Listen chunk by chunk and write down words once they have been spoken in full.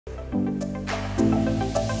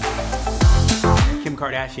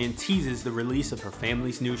Kardashian teases the release of her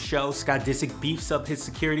family's new show. Scott Disick beefs up his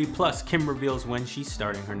security, plus Kim reveals when she's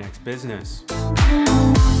starting her next business.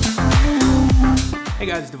 Hey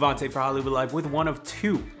guys, it's Devontae for Hollywood Life with one of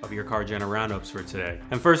two of your Kar Jenner roundups for today.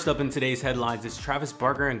 And first up in today's headlines is Travis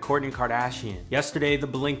Barker and Kourtney Kardashian. Yesterday, the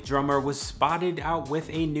Blink drummer was spotted out with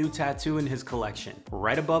a new tattoo in his collection.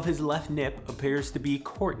 Right above his left nip appears to be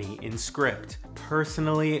Kourtney in script.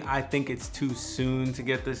 Personally, I think it's too soon to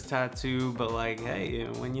get this tattoo, but like, hey,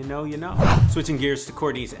 when you know, you know. Switching gears to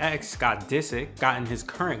Kourtney's ex, Scott Disick, Scott and his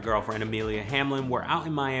current girlfriend, Amelia Hamlin, were out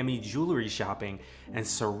in Miami jewelry shopping and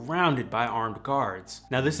surrounded by armed guards.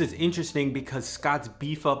 Now this is interesting because Scott's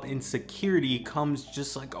beef up in security comes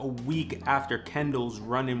just like a week after Kendall's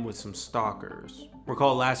run-in with some stalkers.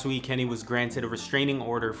 Recall last week, Kenny was granted a restraining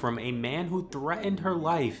order from a man who threatened her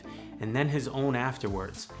life and then his own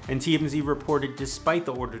afterwards. And TMZ reported despite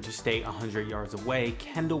the order to stay 100 yards away,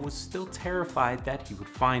 Kendall was still terrified that he would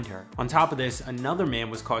find her. On top of this, another man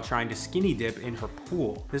was caught trying to skinny dip in her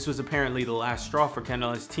pool. This was apparently the last straw for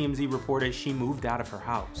Kendall, as TMZ reported she moved out of her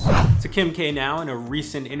house. To Kim K now, in a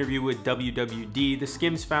recent interview with WWD, the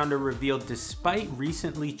Skims founder revealed despite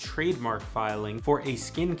recently trademark filing for a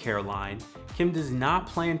skincare line, Kim does not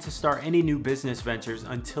plan to start any new business ventures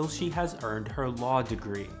until she has earned her law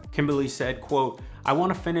degree. Kimberly said, quote, "I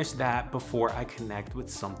want to finish that before I connect with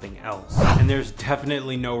something else." And there's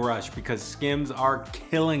definitely no rush because Skims are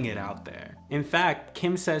killing it out there. In fact,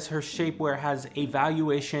 Kim says her shapewear has a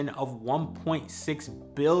valuation of $1.6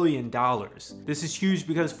 billion. This is huge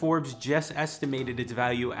because Forbes just estimated its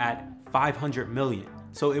value at $500 million.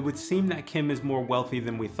 So it would seem that Kim is more wealthy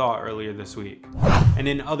than we thought earlier this week. And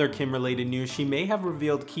in other Kim-related news, she may have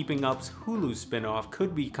revealed Keeping Up's Hulu spinoff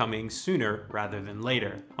could be coming sooner rather than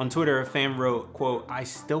later. On Twitter, a fan wrote, quote, "I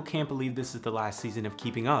still can't believe this is the last season of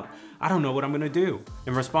Keeping Up. I don't know what I'm gonna do."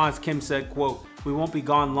 In response, Kim said, quote, "We won't be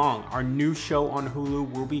gone long. Our new show on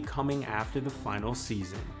Hulu will be coming after the final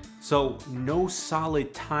season." So no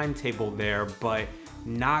solid timetable there, but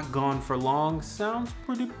not gone for long sounds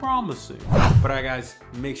pretty promising. But alright guys,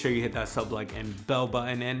 make sure you hit that sub, like, and bell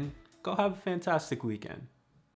button, and go have a fantastic weekend.